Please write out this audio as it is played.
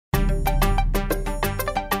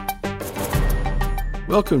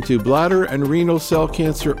Welcome to Bladder and Renal Cell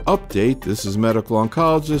Cancer Update. This is medical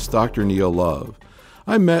oncologist Dr. Neil Love.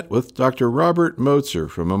 I met with Dr. Robert Motzer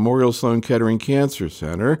from Memorial Sloan Kettering Cancer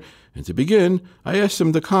Center, and to begin, I asked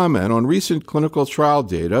him to comment on recent clinical trial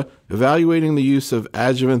data evaluating the use of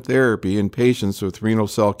adjuvant therapy in patients with renal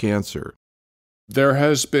cell cancer. There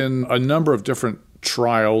has been a number of different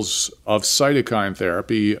trials of cytokine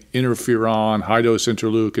therapy, interferon, high-dose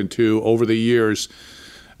interleukin-2, over the years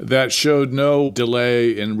that showed no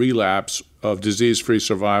delay in relapse of disease-free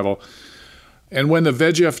survival. And when the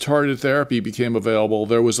VEGF-targeted therapy became available,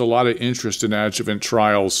 there was a lot of interest in adjuvant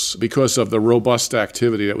trials because of the robust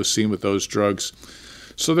activity that was seen with those drugs.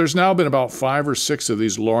 So there's now been about 5 or 6 of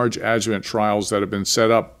these large adjuvant trials that have been set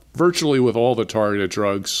up virtually with all the targeted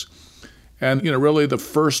drugs. And, really the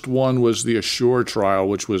first one was the ASSURE trial,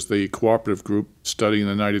 which was the cooperative group study in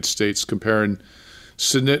the United States comparing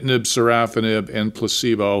sunitinib, sorafenib, and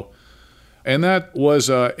placebo. And that was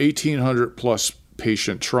a 1,800-plus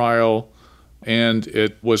patient trial. And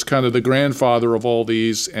it was kind of the grandfather of all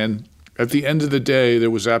these. And at the end of the day, there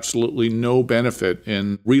was absolutely no benefit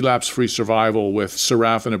in relapse-free survival with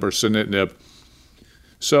sorafenib or sunitinib.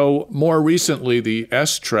 So more recently, the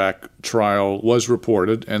S-TRAC trial was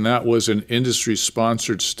reported, and that was an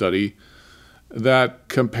industry-sponsored study that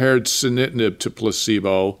compared sunitinib to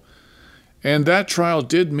placebo. And that trial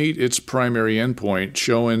did meet its primary endpoint,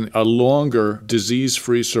 showing a longer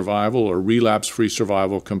disease-free survival or relapse-free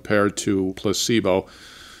survival compared to placebo.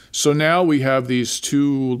 So now we have these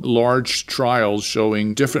 2 large trials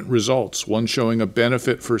showing different results, one showing a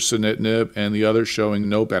benefit for sunitinib and the other showing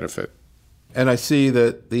no benefit. And I see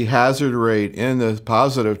that the hazard rate in the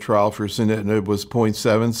positive trial for sunitinib was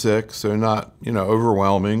 0.76, so not,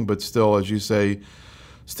 overwhelming, but still, as you say,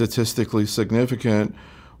 statistically significant.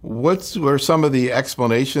 What are some of the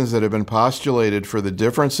explanations that have been postulated for the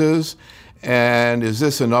differences? And is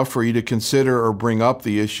this enough for you to consider or bring up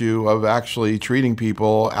the issue of actually treating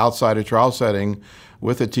people outside a trial setting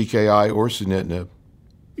with a TKI or sunitinib?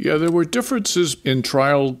 Yeah, there were differences in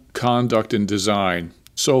trial conduct and design.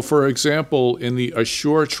 So, for example, in the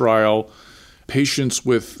ASSURE trial, patients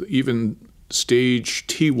with even stage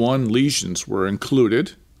T1 lesions were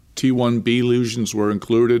included. T1B lesions were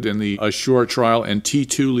included in the ASSURE trial and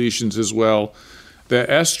T2 lesions as well. The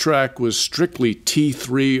S-TRAC was strictly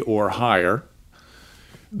T3 or higher.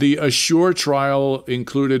 The ASSURE trial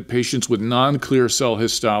included patients with non-clear cell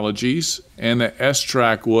histologies, and the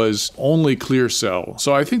S-TRAC was only clear cell.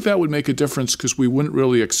 So I think that would make a difference because we wouldn't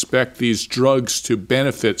really expect these drugs to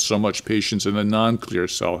benefit so much patients in the non-clear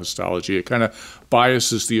cell histology. It kind of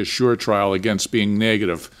biases the ASSURE trial against being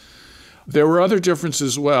negative. There were other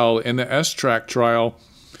differences as well. In the S-TRAC trial,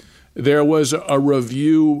 there was a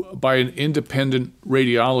review by an independent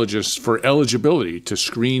radiologist for eligibility to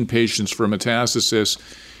screen patients for metastasis.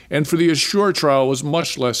 And for the ASSURE trial, it was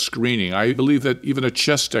much less screening. I believe that even a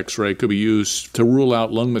chest X-ray could be used to rule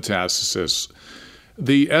out lung metastasis.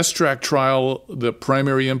 The S-TRAC trial, the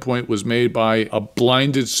primary endpoint was made by a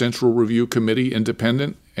blinded central review committee,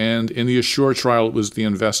 independent, and in the ASSURE trial, it was the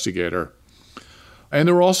investigator. And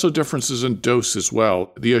there were also differences in dose as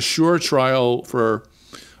well. The ASSURE trial, for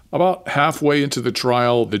about halfway into the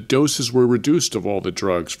trial, the doses were reduced of all the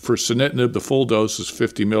drugs. For sunitinib, the full dose is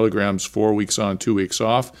 50 milligrams, 4 weeks on, 2 weeks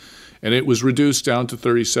off. And it was reduced down to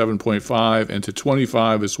 37.5 and to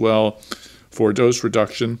 25 as well for dose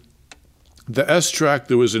reduction. The S-TRAC,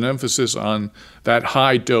 there was an emphasis on that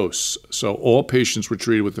high dose. So all patients were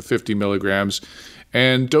treated with the 50 milligrams.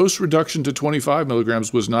 And dose reduction to 25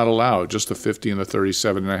 milligrams was not allowed, just the 50 and the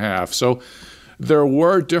 37.5. So there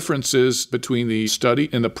were differences between the study,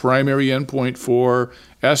 and the primary endpoint for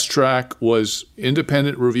S-TRAC was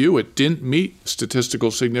independent review. It didn't meet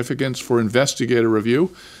statistical significance for investigator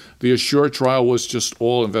review. The ASSURE trial was just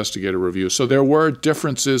all investigator review. So there were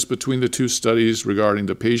differences between the 2 studies regarding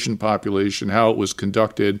the patient population, how it was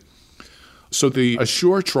conducted. So the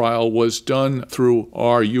ASSURE trial was done through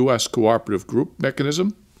our U.S. cooperative group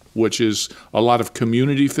mechanism, which is a lot of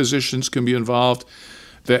community physicians can be involved.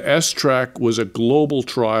 The S-TRAC was a global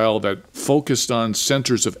trial that focused on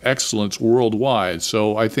centers of excellence worldwide.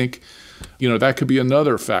 So I think, that could be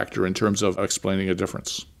another factor in terms of explaining a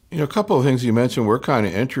difference. A couple of things you mentioned were kind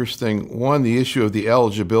of interesting. One, the issue of the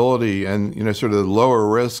eligibility and, sort of the lower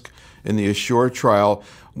risk in the ASSURE trial.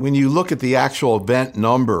 When you look at the actual event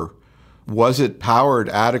number, was it powered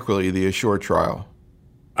adequately, the ASSURE trial?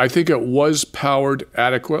 I think it was powered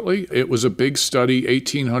adequately. It was a big study,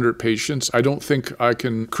 1,800 patients. I don't think I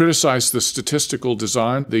can criticize the statistical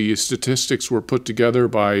design. The statistics were put together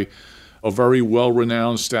by a very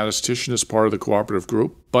well-renowned statistician as part of the cooperative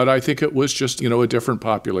group. But I think it was just, a different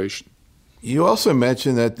population. You also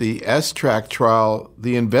mentioned that the S-TRACK trial,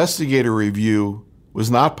 the investigator review was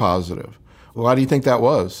not positive. Why do you think that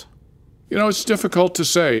was? It's difficult to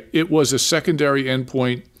say. It was a secondary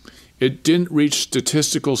endpoint. It didn't reach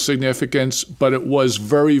statistical significance, but it was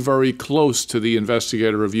very, very close to the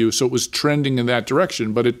investigator review. So it was trending in that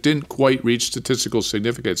direction, but it didn't quite reach statistical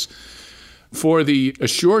significance. For the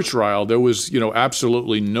ASSURE trial, there was,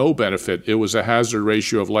 absolutely no benefit. It was a hazard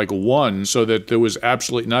ratio of like 1, so that there was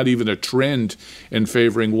absolutely not even a trend in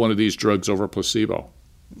favoring one of these drugs over placebo.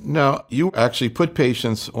 Now, you actually put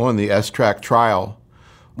patients on the S-TRACK trial.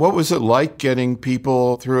 What was it like getting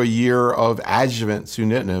people through a year of adjuvant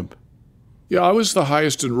sunitinib? Yeah, I was the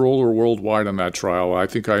highest enroller worldwide on that trial. I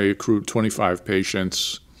think I accrued 25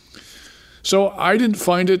 patients. So I didn't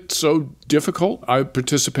find it so difficult. I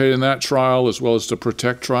participated in that trial as well as the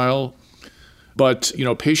PROTECT trial. But,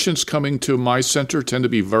 patients coming to my center tend to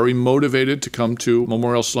be very motivated to come to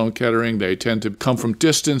Memorial Sloan Kettering. They tend to come from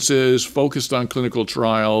distances, focused on clinical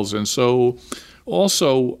trials. And so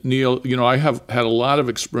also, Neil, I have had a lot of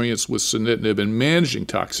experience with sunitinib in managing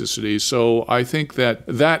toxicity. So I think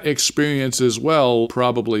that experience as well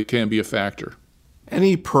probably can be a factor.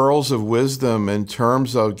 Any pearls of wisdom in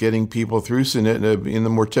terms of getting people through sunitinib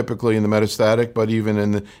more typically in the metastatic, but even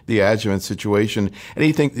in the adjuvant situation?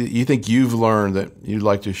 Anything that you think you've learned that you'd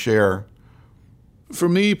like to share? For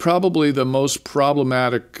me, probably the most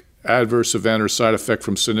problematic adverse event or side effect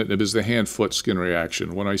from sunitinib is the hand-foot skin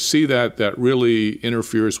reaction. When I see that really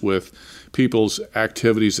interferes with people's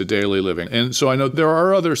activities of daily living. And so I know there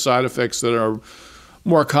are other side effects that are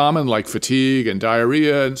more common, like fatigue and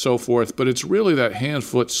diarrhea and so forth, but it's really that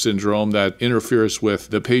hand-foot syndrome that interferes with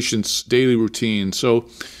the patient's daily routine. So,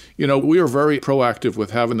 we are very proactive with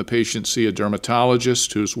having the patient see a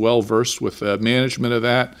dermatologist who's well-versed with the management of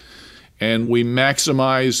that, and we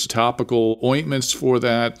maximize topical ointments for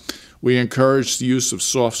that. We encourage the use of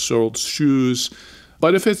soft-soled shoes.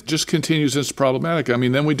 But if it just continues as problematic,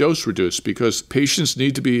 then we dose reduce because patients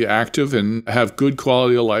need to be active and have good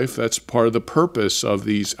quality of life. That's part of the purpose of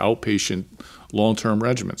these outpatient long-term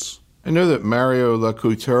regimens. I know that Mario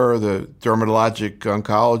Lacouture, the dermatologic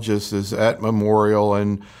oncologist, is at Memorial,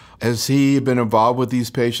 and has he been involved with these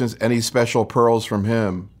patients? Any special pearls from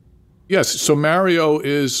him? Yes, so Mario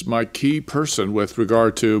is my key person with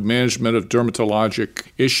regard to management of dermatologic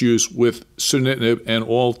issues with sunitinib and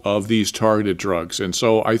all of these targeted drugs. And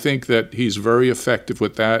so I think that he's very effective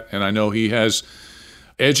with that, and I know he has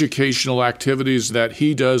educational activities that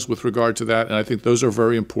he does with regard to that, and I think those are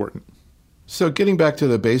very important. So getting back to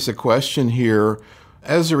the basic question here,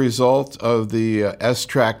 as a result of the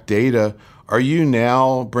S-TRACK data, are you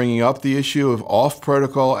now bringing up the issue of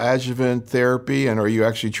off-protocol adjuvant therapy, and are you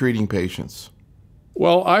actually treating patients?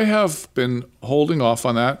 Well, I have been holding off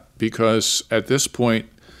on that because at this point,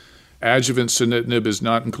 adjuvant sunitinib is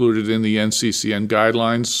not included in the NCCN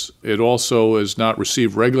guidelines. It also has not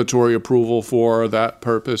received regulatory approval for that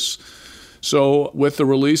purpose. So with the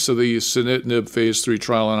release of the sunitinib phase 3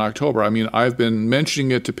 trial in October, I've been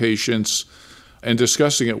mentioning it to patients and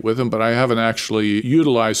discussing it with them, but I haven't actually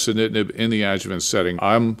utilized sunitinib in the adjuvant setting.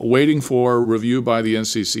 I'm waiting for review by the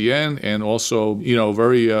NCCN and also,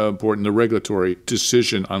 very important, the regulatory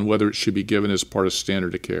decision on whether it should be given as part of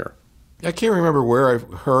standard of care. I can't remember where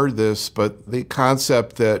I've heard this, but the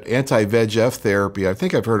concept that anti-VEGF therapy, I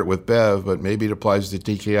think I've heard it with Bev, but maybe it applies to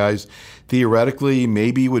TKIs, theoretically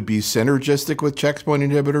maybe would be synergistic with checkpoint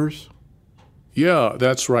inhibitors? Yeah,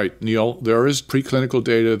 that's right, Neil. There is preclinical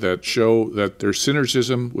data that show that there's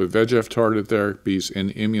synergism with VEGF-targeted therapies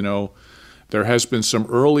in immuno. There has been some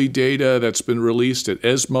early data that's been released at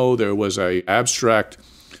ESMO. There was an abstract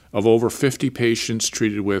of over 50 patients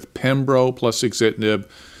treated with Pembro plus axitinib,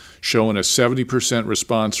 showing a 70%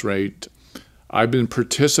 response rate. I've been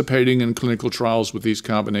participating in clinical trials with these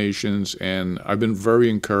combinations, and I've been very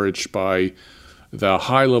encouraged by the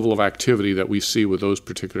high level of activity that we see with those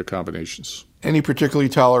particular combinations. Any particularly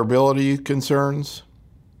tolerability concerns?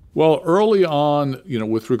 Well, early on,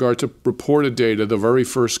 with regard to reported data, the very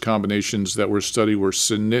first combinations that were studied were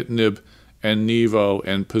sunitinib and nivo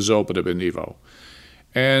and pazopanib and nivo.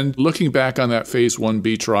 And looking back on that phase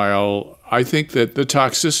 1b trial, I think that the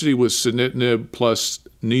toxicity with sunitinib plus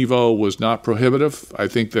nivo was not prohibitive. I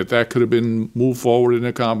think that could have been moved forward in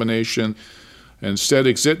a combination. Instead,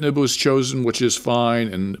 axitinib was chosen, which is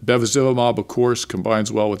fine, and bevacizumab, of course,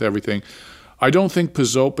 combines well with everything. I don't think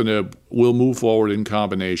pazopanib will move forward in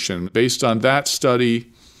combination. Based on that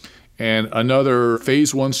study and another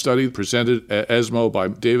phase 1 study presented at ESMO by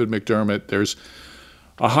David McDermott, there's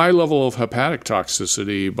a high level of hepatic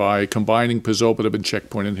toxicity by combining pazopanib and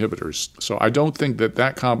checkpoint inhibitors. So I don't think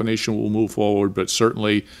that combination will move forward, but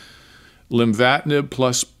certainly Lenvatinib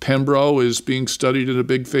plus Pembro is being studied in a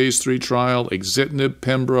big phase 3 trial. Axitinib,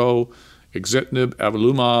 Pembro, axitinib,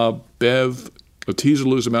 avelumab, Bev,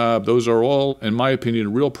 atezolizumab. Those are all, in my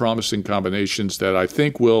opinion, real promising combinations that I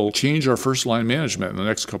think will change our first-line management in the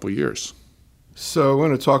next couple of years. So I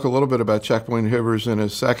want to talk a little bit about checkpoint inhibitors in a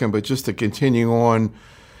second, but just to continue on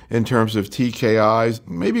in terms of TKIs,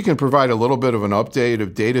 maybe you can provide a little bit of an update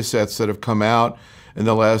of data sets that have come out in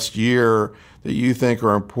the last year that you think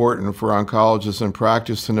are important for oncologists in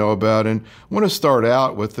practice to know about. And I want to start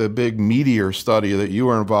out with the big METEOR study that you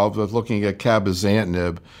were involved with looking at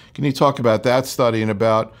cabozantinib. Can you talk about that study and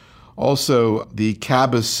about also the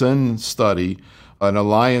CABOSUN study, an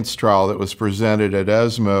alliance trial that was presented at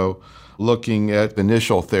ESMO looking at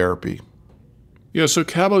initial therapy? Yeah, so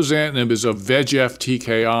cabozantinib is a VEGF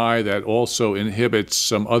TKI that also inhibits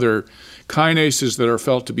some other kinases that are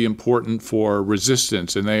felt to be important for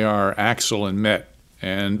resistance, and they are AXL and MET.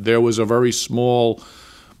 And there was a very small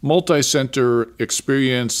multi-center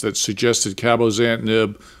experience that suggested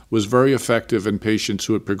cabozantinib was very effective in patients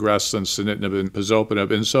who had progressed on sunitinib and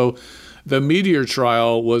pazopanib. And so the METEOR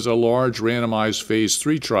trial was a large randomized phase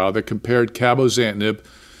 3 trial that compared cabozantinib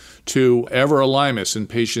to everolimus in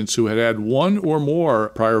patients who had had one or more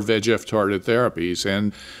prior VEGF-targeted therapies.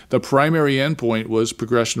 And the primary endpoint was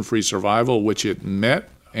progression-free survival, which it met.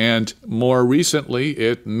 And more recently,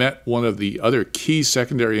 it met one of the other key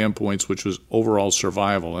secondary endpoints, which was overall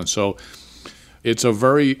survival. And so it's a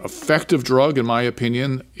very effective drug, in my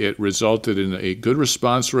opinion. It resulted in a good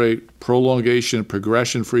response rate, prolongation,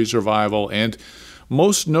 progression-free survival, and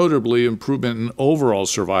most notably improvement in overall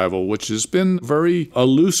survival, which has been very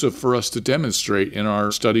elusive for us to demonstrate in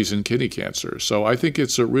our studies in kidney cancer. So I think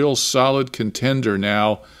it's a real solid contender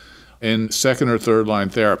now in second or third line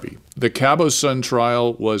therapy. The CABOSUN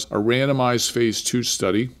trial was a randomized phase 2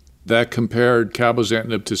 study that compared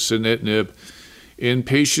cabozantinib to sunitinib in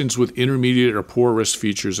patients with intermediate or poor risk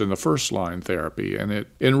features in the first-line therapy. And it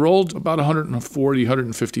enrolled about 140,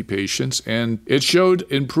 150 patients, and it showed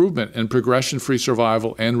improvement in progression-free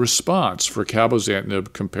survival and response for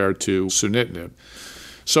cabozantinib compared to sunitinib.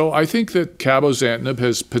 So I think that cabozantinib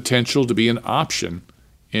has potential to be an option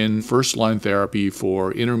in first-line therapy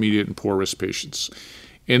for intermediate and poor risk patients.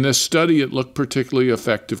 In this study, it looked particularly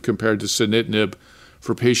effective compared to sunitinib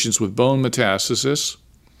for patients with bone metastasis.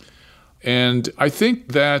 And I think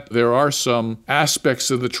that there are some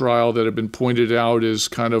aspects of the trial that have been pointed out as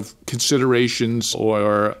kind of considerations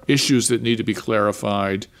or issues that need to be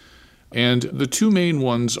clarified. And the two main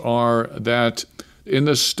ones are that in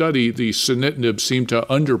the study, the sunitinib seemed to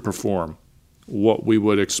underperform what we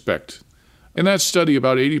would expect. In that study,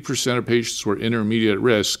 about 80% of patients were intermediate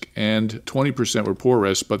risk and 20% were poor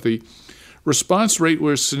risk, but the response rate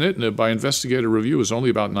with sunitinib by investigator review is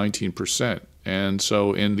only about 19%. And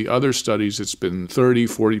so in the other studies, it's been 30,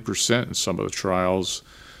 40% in some of the trials.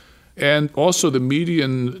 And also the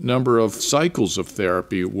median number of cycles of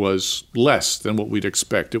therapy was less than what we'd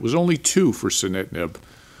expect. It was only 2 for sunitinib,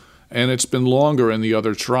 and it's been longer in the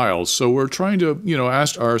other trials. So we're trying to,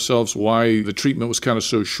 ask ourselves why the treatment was kind of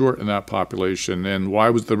so short in that population, and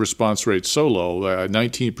why was the response rate so low,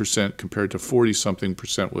 19% compared to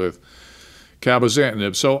 40-something% with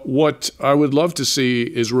cabozantinib. So what I would love to see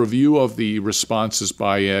is review of the responses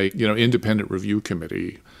by a independent review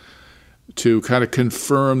committee to kind of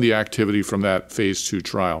confirm the activity from that phase 2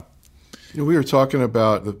 trial. We were talking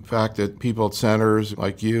about the fact that people at centers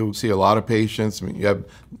like you see a lot of patients. I mean, you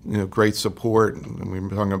have great support. And we were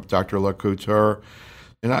talking about Dr. LeCouture.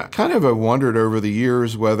 And I kind of have wondered over the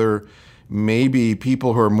years whether maybe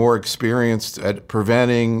people who are more experienced at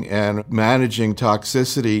preventing and managing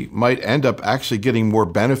toxicity might end up actually getting more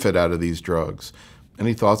benefit out of these drugs.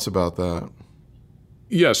 Any thoughts about that?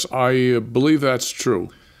 Yes, I believe that's true.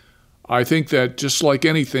 I think that just like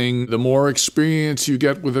anything, the more experience you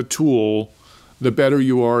get with a tool, the better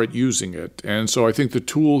you are at using it. And so I think the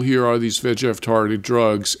tool here are these VEGF-targeted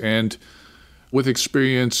drugs. And with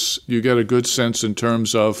experience, you get a good sense in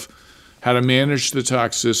terms of how to manage the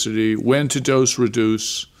toxicity, when to dose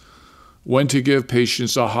reduce, when to give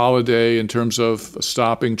patients a holiday in terms of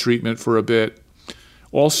stopping treatment for a bit.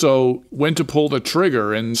 Also, when to pull the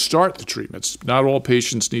trigger and start the treatments. Not all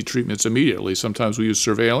patients need treatments immediately. Sometimes we use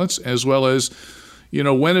surveillance, as well as,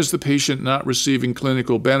 when is the patient not receiving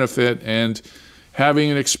clinical benefit, and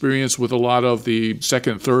having an experience with a lot of the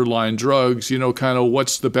second, third line drugs, kind of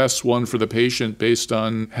what's the best one for the patient based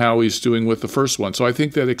on how he's doing with the first one. So I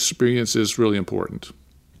think that experience is really important.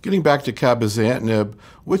 Getting back to cabozantinib,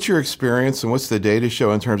 what's your experience and what's the data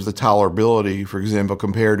show in terms of the tolerability, for example,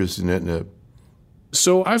 compared to sunitinib?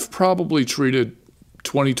 So I've probably treated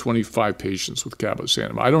 20, 25 patients with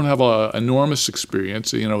cabozantinib. I don't have enormous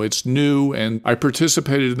experience. It's new, and I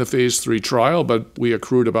participated in the phase 3 trial, but we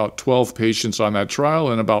accrued about 12 patients on that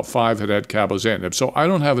trial, and about 5 had cabozantinib. So I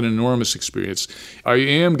don't have an enormous experience. I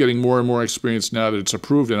am getting more and more experience now that it's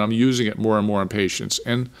approved, and I'm using it more and more in patients.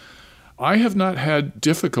 And I have not had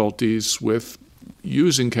difficulties with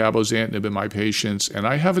using cabozantinib in my patients, and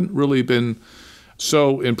I haven't really been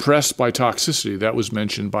so impressed by toxicity that was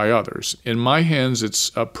mentioned by others. In my hands,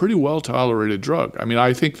 it's a pretty well-tolerated drug.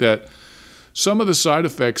 I think that some of the side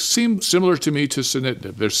effects seem similar to me to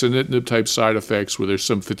sunitinib. There's sunitinib-type side effects where there's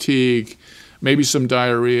some fatigue, maybe some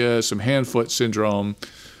diarrhea, some hand-foot syndrome.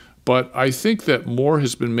 But I think that more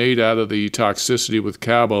has been made out of the toxicity with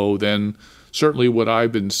cabo than certainly what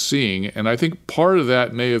I've been seeing. And I think part of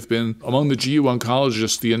that may have been, among the GU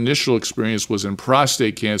oncologists, the initial experience was in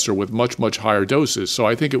prostate cancer with much, much higher doses. So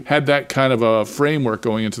I think it had that kind of a framework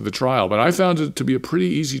going into the trial. But I found it to be a pretty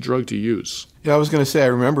easy drug to use. Yeah, I was going to say, I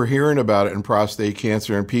remember hearing about it in prostate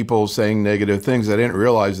cancer and people saying negative things. I didn't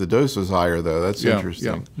realize the dose was higher, though. That's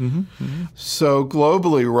interesting. Yeah. Mm-hmm, mm-hmm. So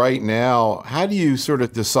globally right now, how do you sort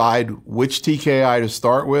of decide which TKI to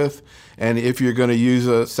start with? And if you're going to use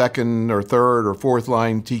a second or third or fourth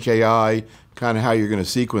line TKI, kind of how you're going to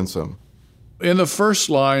sequence them? In the first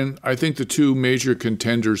line, I think the two major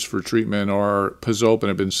contenders for treatment are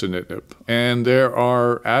pazopanib and sunitinib. And there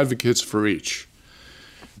are advocates for each.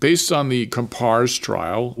 Based on the COMPARES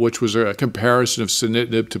trial, which was a comparison of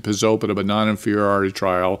sunitinib to pazopanib, a non-inferiority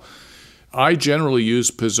trial, I generally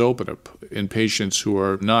use pazopanib in patients who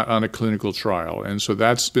are not on a clinical trial. And so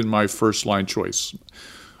that's been my first line choice.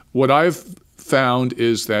 What I've found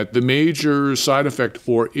is that the major side effect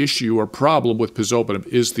or issue or problem with pazopanib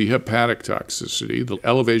is the hepatic toxicity, the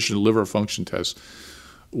elevation of liver function tests,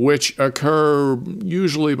 which occur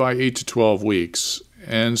usually by 8 to 12 weeks.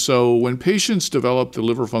 And so when patients develop the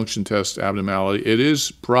liver function test abnormality, it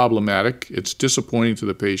is problematic. It's disappointing to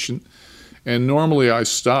the patient. And normally I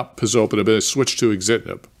stop pazopanib and I switch to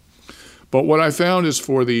axitinib. But what I found is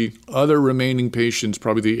for the other remaining patients,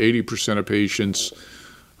 probably the 80% of patients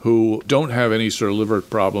who don't have any sort of liver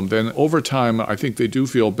problem, then over time I think they do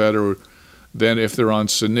feel better than if they're on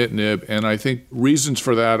sunitinib. And I think reasons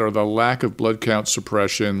for that are the lack of blood count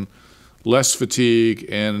suppression, less fatigue,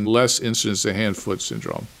 and less incidence of hand-foot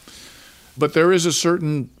syndrome. But there is a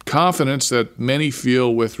certain confidence that many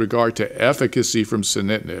feel with regard to efficacy from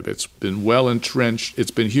sunitinib. It's been well entrenched.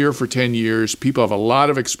 It's been here for 10 years. People have a lot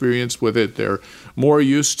of experience with it. They're more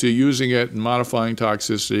used to using it and modifying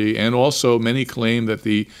toxicity. And also many claim that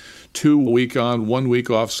the 2-week on, 1 week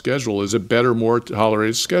off schedule is a better, more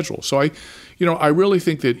tolerated schedule. So I really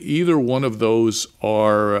think that either one of those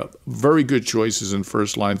are very good choices in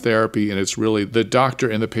first-line therapy, and it's really the doctor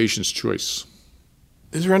and the patient's choice.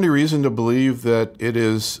 Is there any reason to believe that it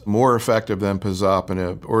is more effective than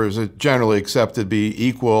pazopanib, or is it generally accepted to be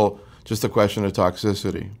equal, just a question of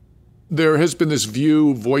toxicity? There has been this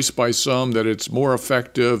view voiced by some that it's more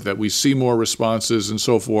effective, that we see more responses and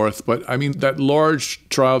so forth. But that large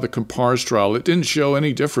trial, the COMPARES trial, it didn't show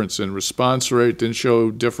any difference in response rate, didn't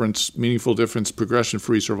show meaningful difference,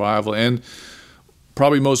 progression-free survival, and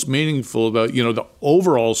probably most meaningful, the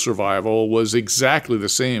overall survival was exactly the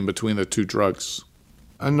same between the two drugs.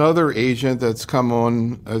 Another agent that's come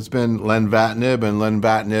on has been lenvatinib and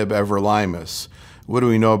lenvatinib everolimus. What do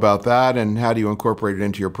we know about that, and how do you incorporate it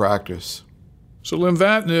into your practice? So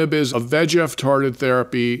lenvatinib is a VEGF-targeted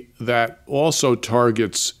therapy that also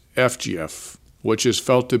targets FGF, which is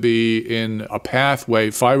felt to be in a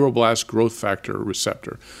pathway, fibroblast growth factor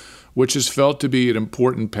receptor, which is felt to be an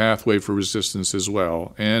important pathway for resistance as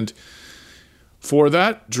well. And for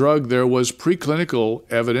that drug, there was preclinical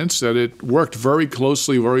evidence that it worked very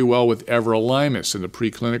closely, very well with everolimus in the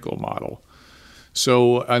preclinical model.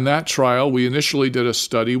 So in that trial, we initially did a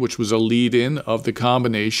study which was a lead-in of the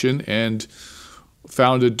combination and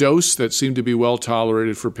found a dose that seemed to be well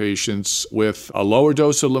tolerated for patients with a lower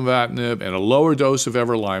dose of lenvatinib and a lower dose of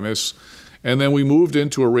everolimus. And then we moved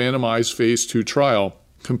into a randomized phase 2 trial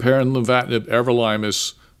comparing lenvatinib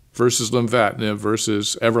everolimus versus lenvatinib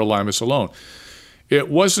versus everolimus alone. It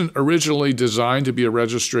wasn't originally designed to be a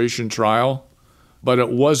registration trial, but it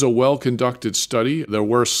was a well-conducted study. There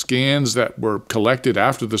were scans that were collected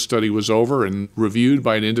after the study was over and reviewed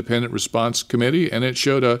by an independent response committee, and it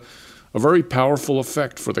showed a very powerful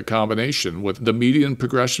effect for the combination with the median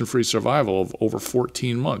progression-free survival of over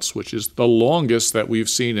 14 months, which is the longest that we've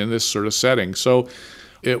seen in this sort of setting. So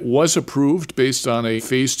it was approved based on a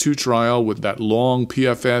phase 2 trial with that long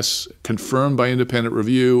PFS confirmed by independent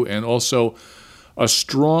review and also a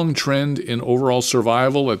strong trend in overall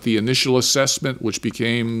survival at the initial assessment, which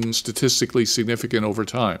became statistically significant over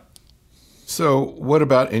time. So what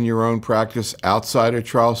about in your own practice outside a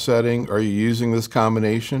trial setting? Are you using this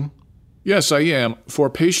combination? Yes, I am. For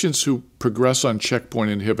patients who progress on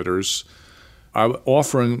checkpoint inhibitors, I'm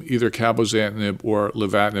offering either cabozantinib or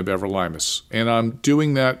lenvatinib everolimus. And I'm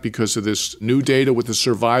doing that because of this new data with the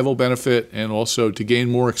survival benefit and also to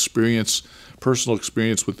gain more experience, personal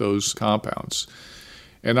experience with those compounds.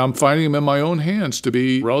 And I'm finding them in my own hands to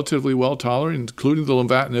be relatively well tolerated, including the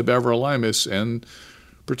lenvatinib everolimus, and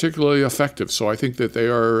particularly effective. So I think that they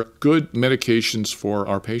are good medications for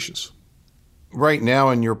our patients. Right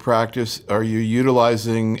now in your practice, are you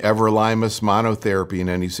utilizing everolimus monotherapy in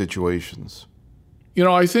any situations?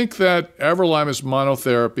 I think that everolimus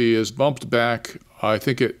monotherapy is bumped back. I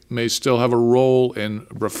think it may still have a role in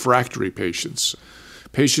refractory patients.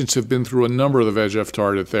 Patients have been through a number of the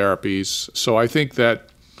VEGF-targeted therapies, so I think that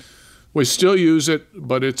we still use it,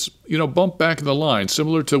 but it's, bumped back in the line,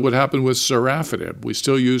 similar to what happened with sorafenib. We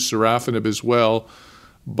still use sorafenib as well,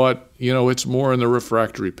 but, it's more in the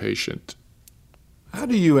refractory patient. How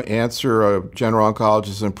do you answer a general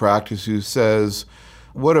oncologist in practice who says,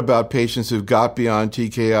 what about patients who've got beyond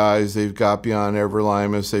TKIs, they've got beyond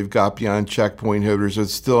everolimus, they've got beyond checkpoint inhibitors,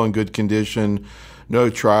 it's still in good condition, no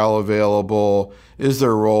trial available? Is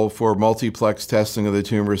there a role for multiplex testing of the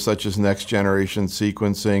tumors, such as next-generation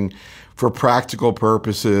sequencing? For practical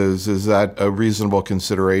purposes, is that a reasonable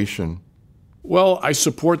consideration? Well, I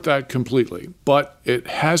support that completely, but it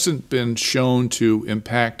hasn't been shown to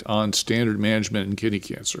impact on standard management in kidney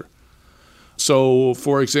cancer. So,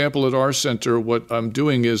 for example, at our center, what I'm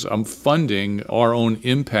doing is I'm funding our own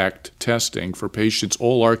impact testing for patients,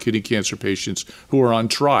 all our kidney cancer patients who are on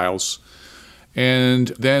trials. And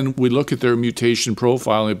then we look at their mutation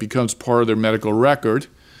profile and it becomes part of their medical record.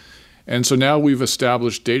 And so now we've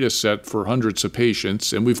established data set for hundreds of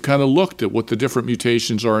patients, and we've kind of looked at what the different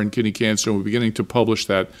mutations are in kidney cancer, and we're beginning to publish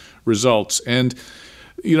that results. And,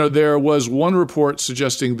 there was one report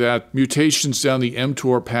suggesting that mutations down the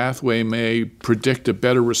mTOR pathway may predict a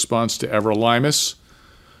better response to everolimus.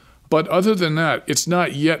 But other than that, it's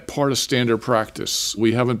not yet part of standard practice.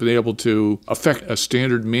 We haven't been able to affect a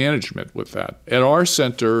standard management with that. At our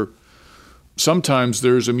center, sometimes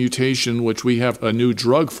there's a mutation which we have a new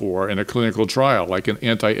drug for in a clinical trial, like an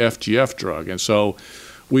anti-FGF drug. And so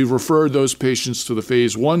we've referred those patients to the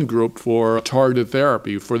phase 1 group for targeted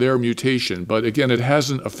therapy for their mutation. But again, it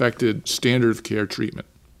hasn't affected standard of care treatment.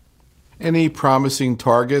 Any promising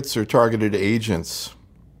targets or targeted agents?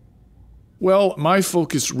 Well, my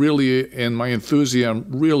focus really and my enthusiasm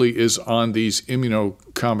really is on these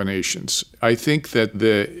immunocombinations. I think that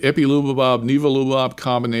the ipilimumab-nivolumab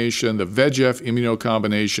combination, the VEGF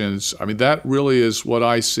immunocombinations, that really is what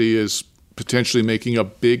I see as potentially making a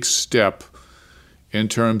big step in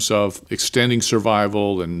terms of extending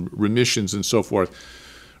survival and remissions and so forth.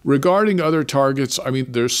 Regarding other targets,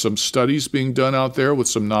 there's some studies being done out there with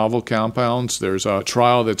some novel compounds. There's a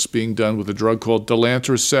trial that's being done with a drug called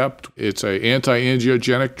delantracept. It's an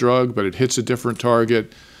anti-angiogenic drug, but it hits a different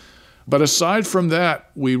target. But aside from that,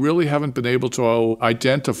 we really haven't been able to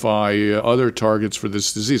identify other targets for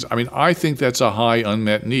this disease. I think that's a high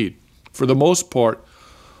unmet need. For the most part,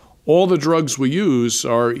 all the drugs we use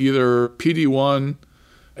are either PD-1,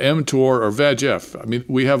 mTOR, or VEGF.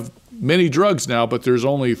 We have many drugs now, but there's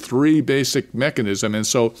only 3 basic mechanisms. And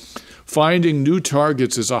so finding new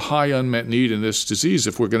targets is a high unmet need in this disease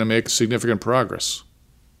if we're going to make significant progress.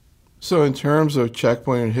 So in terms of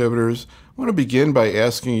checkpoint inhibitors, I want to begin by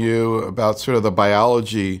asking you about sort of the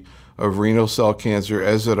biology of renal cell cancer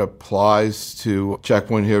as it applies to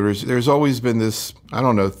checkpoint inhibitors. There's always been this,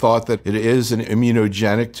 thought that it is an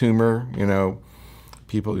immunogenic tumor.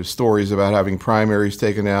 People do stories about having primaries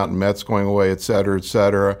taken out and Mets going away, et cetera, et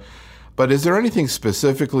cetera. But is there anything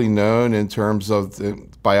specifically known in terms of the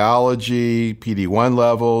biology, PD-1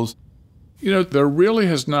 levels? There really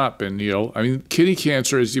has not been, Neil. Kidney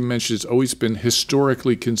cancer, as you mentioned, has always been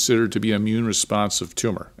historically considered to be an immune responsive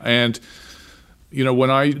tumor. And,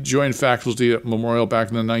 when I joined faculty at Memorial back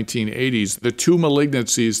in the 1980s, the 2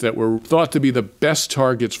 malignancies that were thought to be the best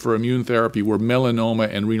targets for immune therapy were melanoma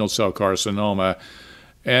and renal cell carcinoma.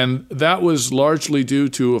 And that was largely due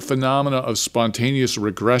to a phenomena of spontaneous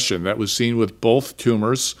regression that was seen with both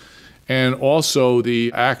tumors, and also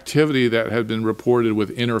the activity that had been reported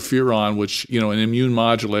with interferon, which, an immune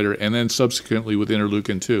modulator, and then subsequently with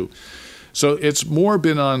interleukin-2. So it's more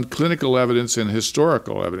been on clinical evidence and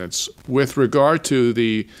historical evidence. With regard to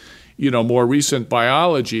the, more recent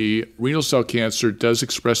biology, renal cell cancer does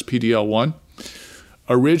express PD-L1.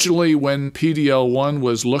 Originally, when PD-L1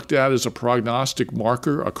 was looked at as a prognostic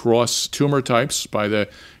marker across tumor types by the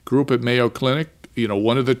group at Mayo Clinic,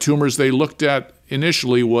 one of the tumors they looked at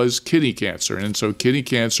initially was kidney cancer. And so kidney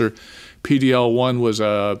cancer, PD-L1 was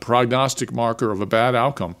a prognostic marker of a bad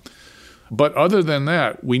outcome. But other than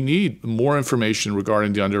that, we need more information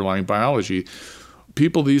regarding the underlying biology.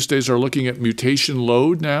 People these days are looking at mutation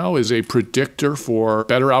load now as a predictor for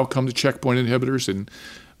better outcome to checkpoint inhibitors. In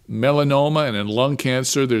melanoma and in lung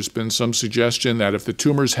cancer, there's been some suggestion that if the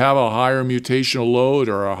tumors have a higher mutational load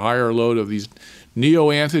or a higher load of these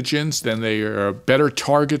neoantigens, then they are better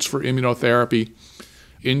targets for immunotherapy.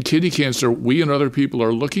 In kidney cancer, we and other people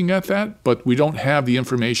are looking at that, but we don't have the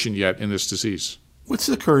information yet in this disease. What's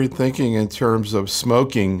the current thinking in terms of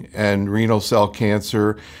smoking and renal cell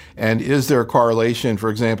cancer? And is there a correlation? For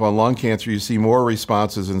example, in lung cancer, you see more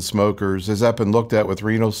responses in smokers. Has that been looked at with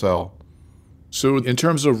renal cell? So in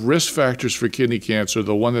terms of risk factors for kidney cancer,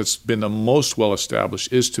 the one that's been the most well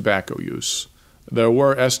established is tobacco use. There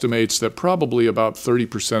were estimates that probably about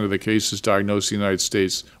 30% of the cases diagnosed in the United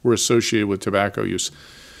States were associated with tobacco use.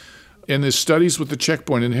 In the studies with the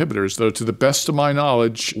checkpoint inhibitors, though, to the best of my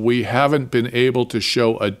knowledge, we haven't been able to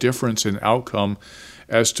show a difference in outcome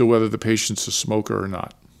as to whether the patient's a smoker or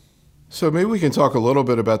not. So maybe we can talk a little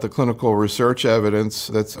bit about the clinical research evidence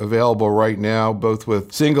that's available right now, both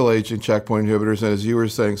with single-agent checkpoint inhibitors and, as you were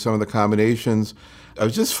saying, some of the combinations. I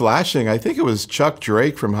was just flashing, I think it was Chuck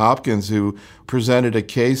Drake from Hopkins who presented a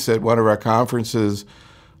case at one of our conferences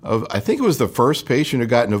of, I think it was the first patient who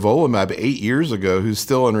got nivolumab 8 years ago who's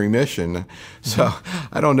still in remission. So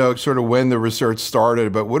I don't know sort of when the research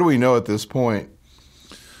started, but what do we know at this point?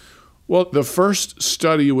 Well, the first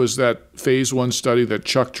study was that phase 1 study that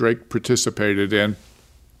Chuck Drake participated in.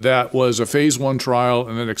 That was a phase 1 trial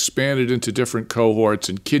and then expanded into different cohorts,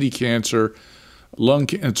 and kidney cancer, lung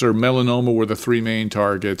cancer, melanoma were the three main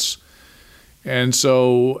targets. And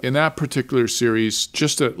so in that particular series,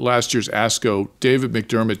 just at last year's ASCO, David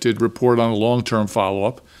McDermott did report on a long-term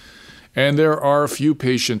follow-up. And there are a few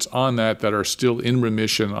patients on that are still in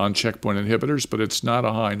remission on checkpoint inhibitors, but it's not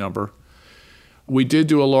a high number. We did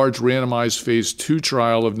do a large randomized phase 2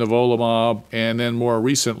 trial of nivolumab, and then more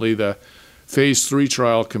recently the phase 3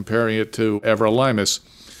 trial comparing it to everolimus.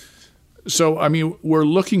 So, we're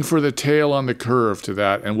looking for the tail on the curve to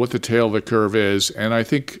that and what the tail of the curve is, and I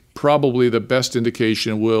think probably the best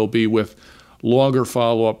indication will be with longer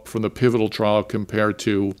follow-up from the pivotal trial compared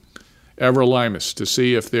to everolimus to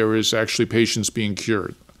see if there is actually patients being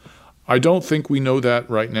cured. I don't think we know that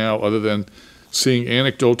right now other than seeing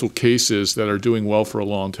anecdotal cases that are doing well for a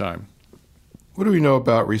long time. What do we know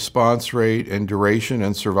about response rate and duration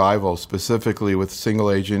and survival, specifically with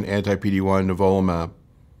single-agent anti-PD-1 nivolumab?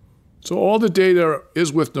 So all the data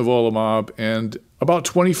is with nivolumab, and about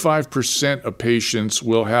 25% of patients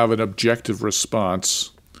will have an objective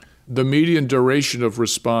response. The median duration of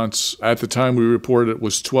response at the time we reported it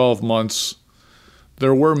was 12 months.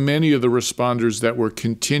 There were many of the responders that were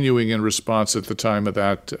continuing in response at the time of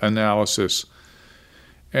that analysis.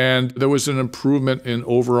 And there was an improvement in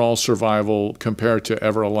overall survival compared to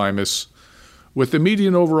everolimus, with the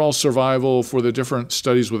median overall survival for the different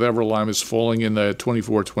studies with everolimus falling in the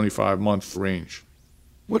 24-25 month range.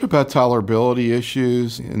 What about tolerability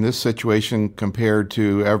issues in this situation compared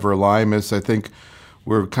to everolimus? I think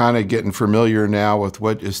we're kind of getting familiar now with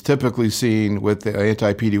what is typically seen with the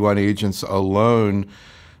anti-PD-1 agents alone.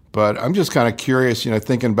 But I'm just kind of curious,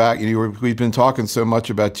 thinking back, we've been talking so much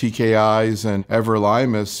about TKIs and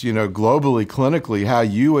everolimus, globally, clinically, how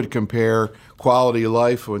you would compare quality of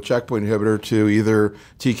life with a checkpoint inhibitor to either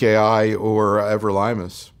TKI or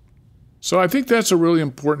everolimus. So I think that's a really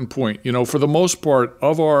important point. For the most part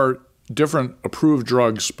of our different approved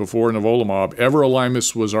drugs before nivolumab,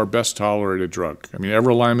 everolimus was our best tolerated drug.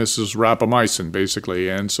 Everolimus is rapamycin, basically,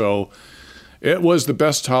 and so it was the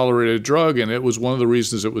best tolerated drug, and it was one of the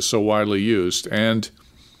reasons it was so widely used. And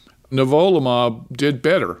nivolumab did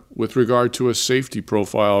better with regard to a safety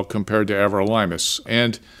profile compared to everolimus.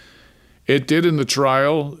 And it did in the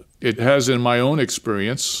trial. It has in my own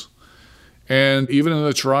experience. And even in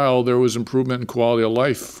the trial, there was improvement in quality of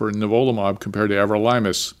life for nivolumab compared to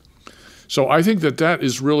everolimus. So I think that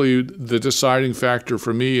is really the deciding factor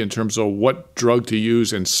for me in terms of what drug to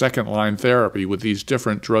use in second-line therapy with these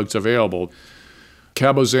different drugs available.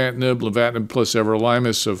 Cabozantinib, lenvatinib plus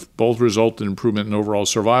everolimus have both resulted in improvement in overall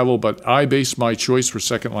survival, but I base my choice for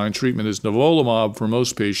second-line treatment as nivolumab for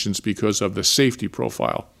most patients because of the safety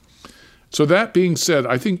profile. So that being said,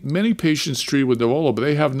 I think many patients treated with nivolumab,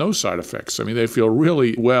 they have no side effects. They feel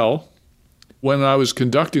really well. When I was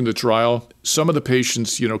conducting the trial, some of the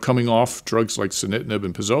patients, coming off drugs like sunitinib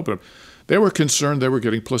and pazopanib, they were concerned they were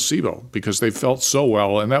getting placebo because they felt so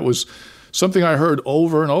well. And that was something I heard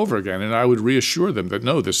over and over again. And I would reassure them that,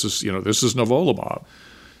 no, this is nivolumab.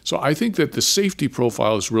 So I think that the safety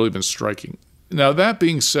profile has really been striking. Now, that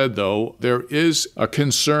being said, though, there is a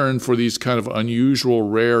concern for these kind of unusual,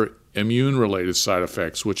 rare immune-related side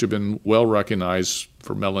effects, which have been well recognized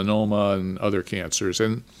for melanoma and other cancers.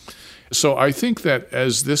 And so I think that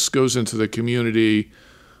as this goes into the community,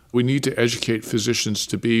 we need to educate physicians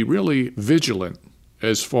to be really vigilant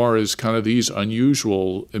as far as kind of these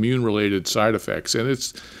unusual immune-related side effects.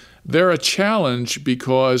 And they're a challenge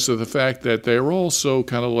because of the fact that they're also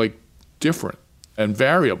kind of like different and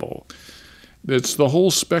variable. It's the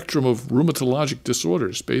whole spectrum of rheumatologic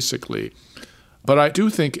disorders, basically. But I do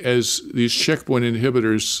think as these checkpoint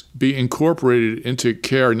inhibitors be incorporated into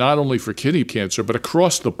care, not only for kidney cancer, but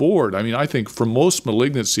across the board, I think for most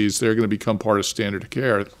malignancies, they're going to become part of standard of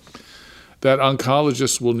care, that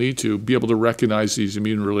oncologists will need to be able to recognize these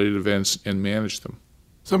immune-related events and manage them.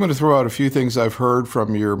 So I'm going to throw out a few things I've heard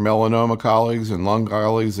from your melanoma colleagues and lung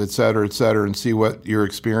colleagues, et cetera, and see what your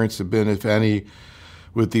experience has been, if any,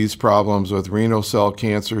 with these problems with renal cell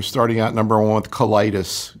cancer. Starting out, number one, with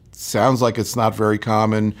colitis. Sounds like it's not very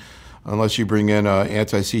common unless you bring in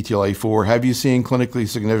anti-CTLA-4. Have you seen clinically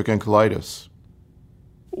significant colitis?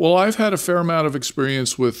 Well, I've had a fair amount of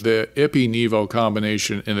experience with the Ipi-Nivo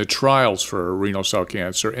combination in the trials for renal cell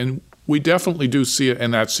cancer, and we definitely do see it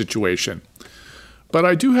in that situation. But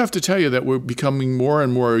I do have to tell you that we're becoming more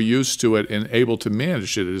and more used to it and able to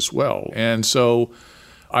manage it as well. And so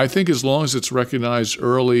I think as long as it's recognized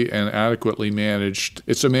early and adequately managed,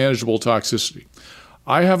 it's a manageable toxicity.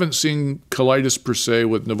 I haven't seen colitis per se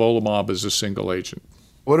with nivolumab as a single agent.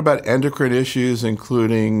 What about endocrine issues,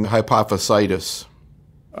 including hypophysitis?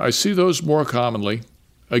 I see those more commonly.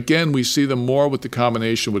 Again, we see them more with the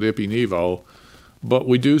combination with Ipi-Nivo, but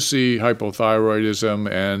we do see hypothyroidism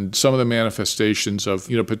and some of the manifestations of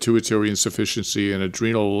pituitary insufficiency and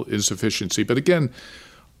adrenal insufficiency. But again,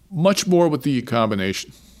 much more with the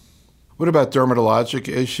combination. What about dermatologic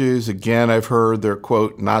issues? Again, I've heard they're,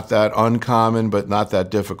 quote, not that uncommon, but not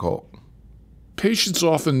that difficult. Patients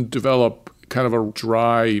often develop kind of a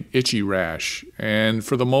dry, itchy rash. And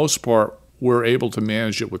for the most part, we're able to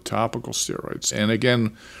manage it with topical steroids. And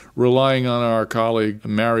again, relying on our colleague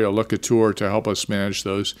Mario Lecouture to help us manage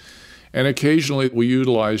those. And occasionally we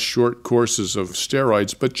utilize short courses of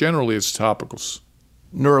steroids, but generally it's topicals.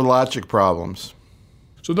 Neurologic problems.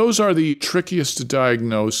 So those are the trickiest to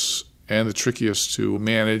diagnose and the trickiest to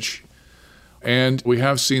manage. And we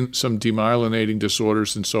have seen some demyelinating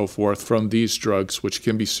disorders and so forth from these drugs, which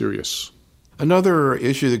can be serious. Another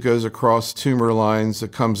issue that goes across tumor lines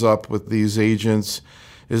that comes up with these agents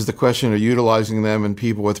is the question of utilizing them in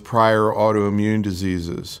people with prior autoimmune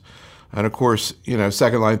diseases. And of course,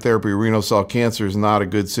 second-line therapy, renal cell cancer is not a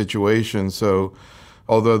good situation. So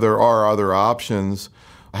although there are other options,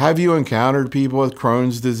 have you encountered people with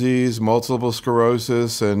Crohn's disease, multiple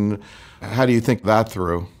sclerosis, and how do you think that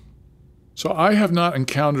through? So I have not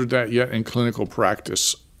encountered that yet in clinical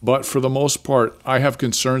practice, but for the most part, I have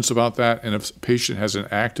concerns about that. And if a patient has an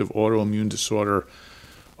active autoimmune disorder,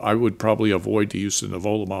 I would probably avoid the use of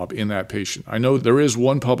nivolumab in that patient. I know there is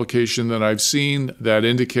one publication that I've seen that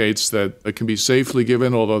indicates that it can be safely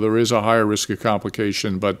given, although there is a higher risk of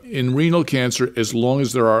complication. But in renal cancer, as long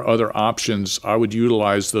as there are other options, I would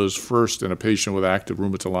utilize those first in a patient with active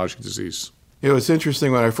rheumatologic disease. It was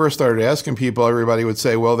interesting when I first started asking people, everybody would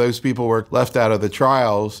say, well, those people were left out of the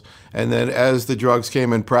trials. And then as the drugs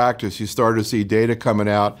came in practice, you started to see data coming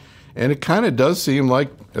out. And it kind of does seem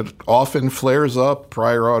like it often flares up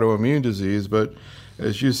prior autoimmune disease. But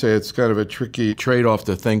as you say, it's kind of a tricky trade-off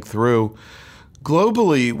to think through.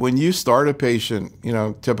 Globally, when you start a patient,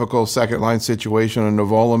 typical second-line situation on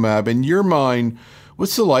nivolumab, in your mind,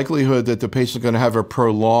 what's the likelihood that the patient's going to have a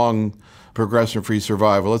prolonged progression-free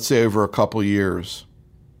survival, let's say over a couple years?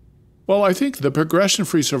 Well, I think the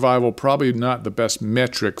progression-free survival probably not the best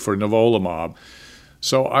metric for nivolumab.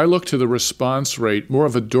 So I look to the response rate, more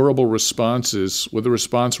of a durable responses, with the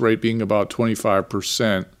response rate being about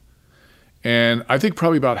 25%. And I think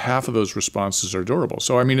probably about half of those responses are durable.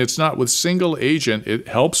 So, it's not with single agent, it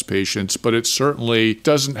helps patients, but it certainly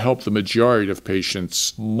doesn't help the majority of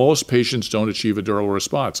patients. Most patients don't achieve a durable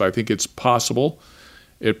response. I think it's possible.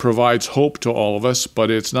 It provides hope to all of us, but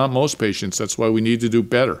it's not most patients. That's why we need to do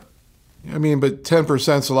better. But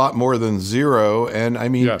 10% is a lot more than zero.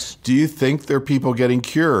 And yes. Do you think there are people getting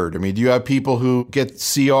cured? Do you have people who get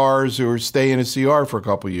CRs or stay in a CR for a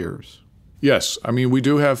couple years? Yes. I mean, we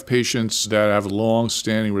do have patients that have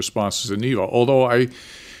long-standing responses to Nivo, although I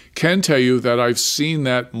can tell you that I've seen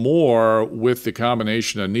that more with the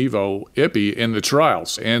combination of Nivo-Ipi in the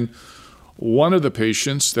trials. And one of the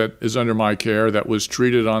patients that is under my care that was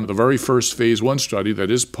treated on the very first phase 1 study that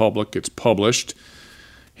is public, it's published,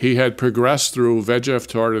 he had progressed through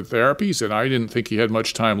VEGF-targeted therapies, and I didn't think he had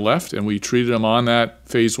much time left, and we treated him on that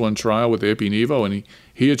phase 1 trial with Ipi-Nivo, and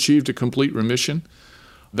he achieved a complete remission.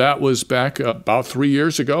 That was back about 3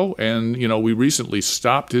 years ago, and we recently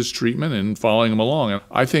stopped his treatment and following him along. And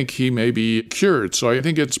I think he may be cured, so I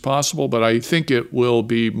think it's possible, but I think it will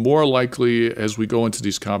be more likely as we go into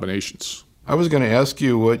these combinations. I was going to ask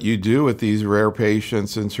you what you do with these rare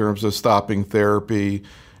patients in terms of stopping therapy.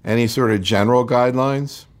 Any sort of general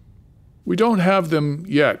guidelines? We don't have them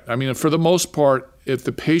yet. I mean, for the most part, if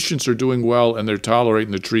the patients are doing well and they're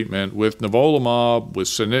tolerating the treatment with nivolumab, with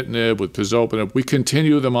sunitinib, with pazopanib, we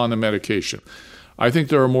continue them on the medication. I think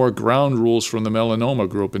there are more ground rules from the melanoma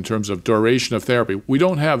group in terms of duration of therapy. We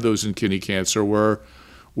don't have those in kidney cancer where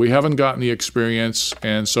we haven't gotten the experience.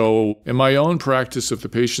 And so in my own practice, if the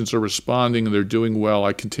patients are responding and they're doing well,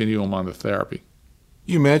 I continue them on the therapy.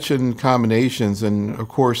 You mentioned combinations, and of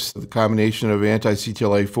course, the combination of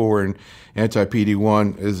anti-CTLA-4 and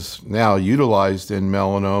anti-PD-1 is now utilized in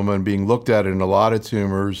melanoma and being looked at in a lot of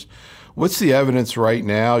tumors. What's the evidence right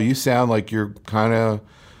now? You sound like you're kind of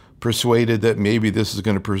persuaded that maybe this is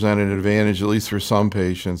going to present an advantage, at least for some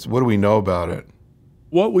patients. What do we know about it?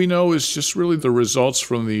 What we know is just really the results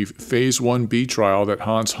from the phase 1b trial that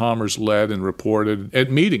Hans Hammers led and reported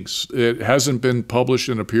at meetings. It hasn't been published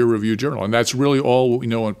in a peer-reviewed journal, and that's really all we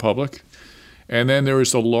know in public. And then there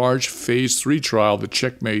is a large phase 3 trial, the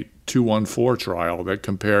Checkmate 214 trial, that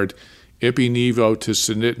compared Ipi-Nivo to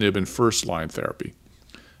sunitinib in first-line therapy.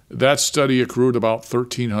 That study accrued about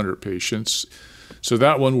 1,300 patients. So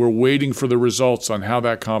that one, we're waiting for the results on how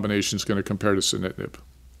that combination is going to compare to sunitinib.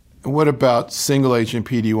 And what about single-agent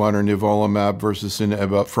PD-1 or nivolumab versus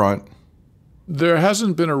sunitinib up front? There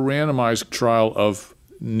hasn't been a randomized trial of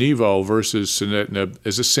Nivo versus sunitinib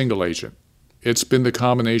as a single agent. It's been the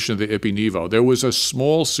combination of the Ipi-Nivo. There was a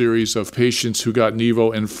small series of patients who got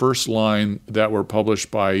Nivo in first line that were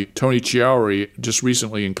published by Tony Chiauri just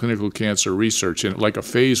recently in Clinical Cancer Research, in like a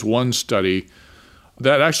phase 1 study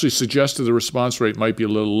that actually suggested the response rate might be a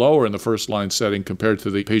little lower in the first-line setting compared to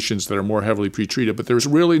the patients that are more heavily pretreated. But there's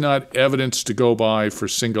really not evidence to go by for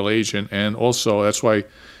single agent, and also that's why,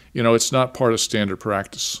 it's not part of standard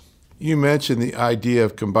practice. You mentioned the idea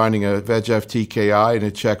of combining a VEGF TKI and a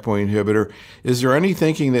checkpoint inhibitor. Is there any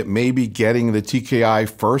thinking that maybe getting the TKI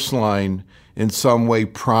first line in some way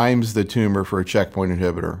primes the tumor for a checkpoint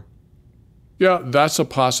inhibitor? Yeah, that's a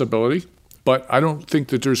possibility. But I don't think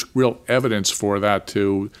that there's real evidence for that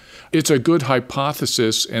too. It's a good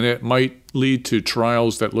hypothesis, and it might lead to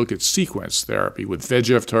trials that look at sequence therapy with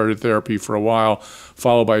VEGF-targeted therapy for a while,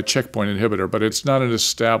 followed by a checkpoint inhibitor, but it's not an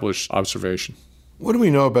established observation. What do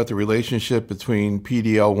we know about the relationship between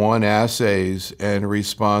PD-L1 assays and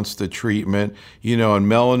response to treatment? In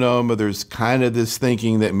melanoma, there's kind of this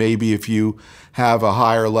thinking that maybe if you have a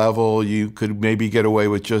higher level, you could maybe get away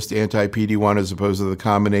with just anti-PD-1 as opposed to the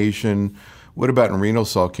combination. What about in renal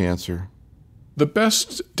cell cancer? The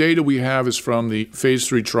best data we have is from the phase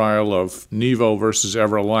 3 trial of Nivo versus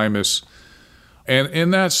everolimus. And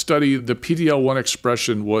in that study, the PD-L1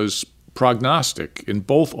 expression was prognostic in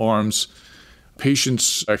both arms.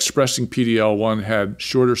 Patients expressing PD-L1 had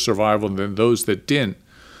shorter survival than those that didn't.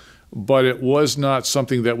 But it was not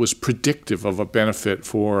something that was predictive of a benefit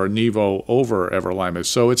for Nivo over everolimus.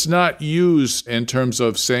 So it's not used in terms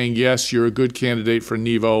of saying, yes, you're a good candidate for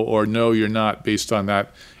Nivo, or no, you're not, based on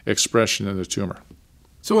that expression in the tumor.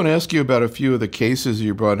 So I want to ask you about a few of the cases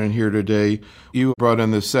you brought in here today. You brought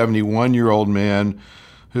in the 71-year-old man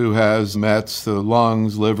who has Mets, the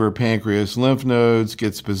lungs, liver, pancreas, lymph nodes,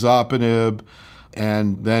 gets pazopanib,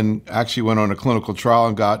 and then actually went on a clinical trial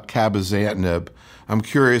and got cabozantinib. I'm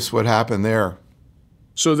curious what happened there.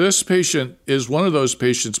 So this patient is one of those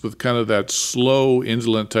patients with kind of that slow,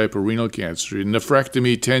 indolent type of renal cancer.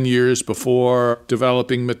 Nephrectomy 10 years before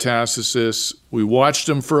developing metastasis. We watched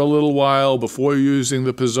him for a little while before using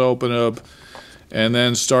the pazopanib, and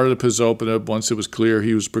then started pazopanib once it was clear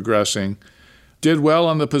he was progressing. Did well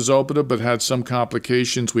on the pazopanib, but had some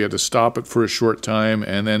complications. We had to stop it for a short time,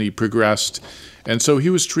 and then he progressed. And so he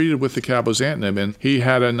was treated with the cabozantinib, and he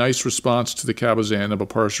had a nice response to the cabozantinib, a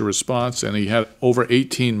partial response, and he had over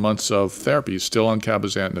 18 months of therapy. He's still on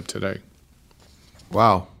cabozantinib today.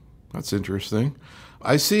 Wow, that's interesting.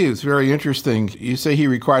 I see, it's very interesting. You say he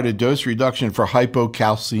required a dose reduction for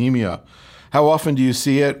hypocalcemia. How often do you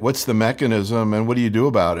see it? What's the mechanism, and what do you do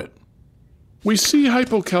about it? We see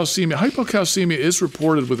hypocalcemia. Hypocalcemia is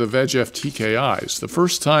reported with the VEGF TKIs. The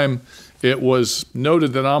first time it was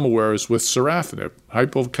noted that I'm aware is with sorafenib,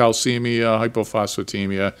 hypocalcemia,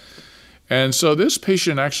 hypophosphatemia. And so this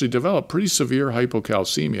patient actually developed pretty severe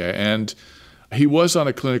hypocalcemia, and he was on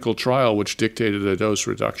a clinical trial which dictated a dose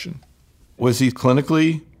reduction. Was he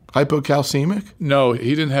clinically hypocalcemic? No,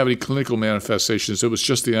 he didn't have any clinical manifestations. It was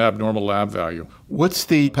just the abnormal lab value. What's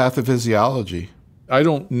the pathophysiology? I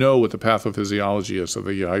don't know what the pathophysiology is of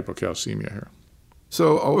the hypocalcemia here.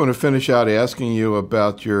 So I want to finish out asking you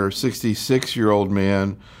about your 66-year-old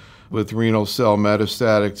man with renal cell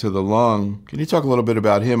metastatic to the lung. Can you talk a little bit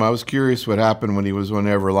about him? I was curious what happened when he was on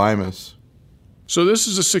everolimus. So this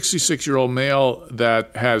is a 66-year-old male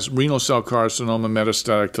that has renal cell carcinoma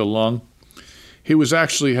metastatic to the lung. He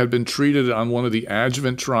had been treated on one of the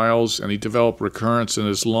adjuvant trials, and he developed recurrence in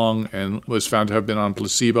his lung and was found to have been on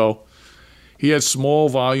placebo. He had small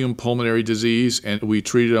volume pulmonary disease, and we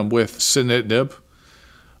treated him with sunitinib.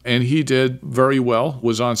 And he did very well,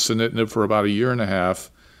 was on sunitinib for about a year and a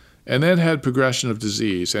half, and then had progression of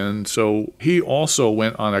disease. And so he also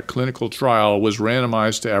went on a clinical trial, was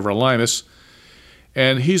randomized to everolimus,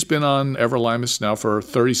 and he's been on everolimus now for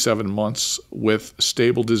 37 months with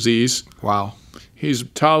stable disease. Wow. He's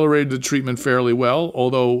tolerated the treatment fairly well,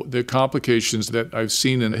 although the complications that I've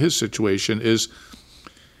seen in his situation is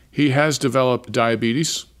he has developed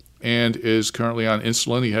diabetes and is currently on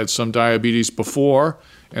insulin. He had some diabetes before,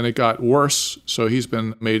 and it got worse, so he's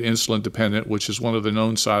been made insulin dependent, which is one of the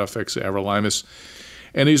known side effects of everolimus.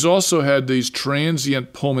 And he's also had these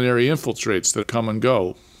transient pulmonary infiltrates that come and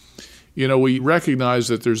go. You know, we recognize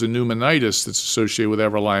that there's a pneumonitis that's associated with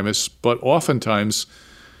everolimus, but oftentimes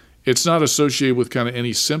it's not associated with kind of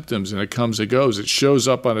any symptoms, and it comes and goes. It shows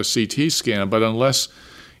up on a CT scan, but unless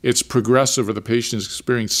it's progressive or the patient is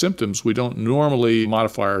experiencing symptoms, we don't normally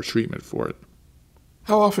modify our treatment for it.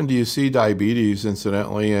 How often do you see diabetes,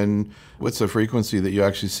 incidentally, and what's the frequency that you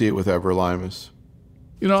actually see it with everolimus?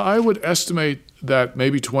 You know, I would estimate that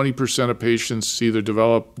maybe 20% of patients either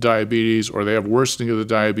develop diabetes or they have worsening of the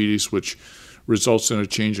diabetes, which results in a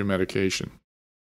change in medication.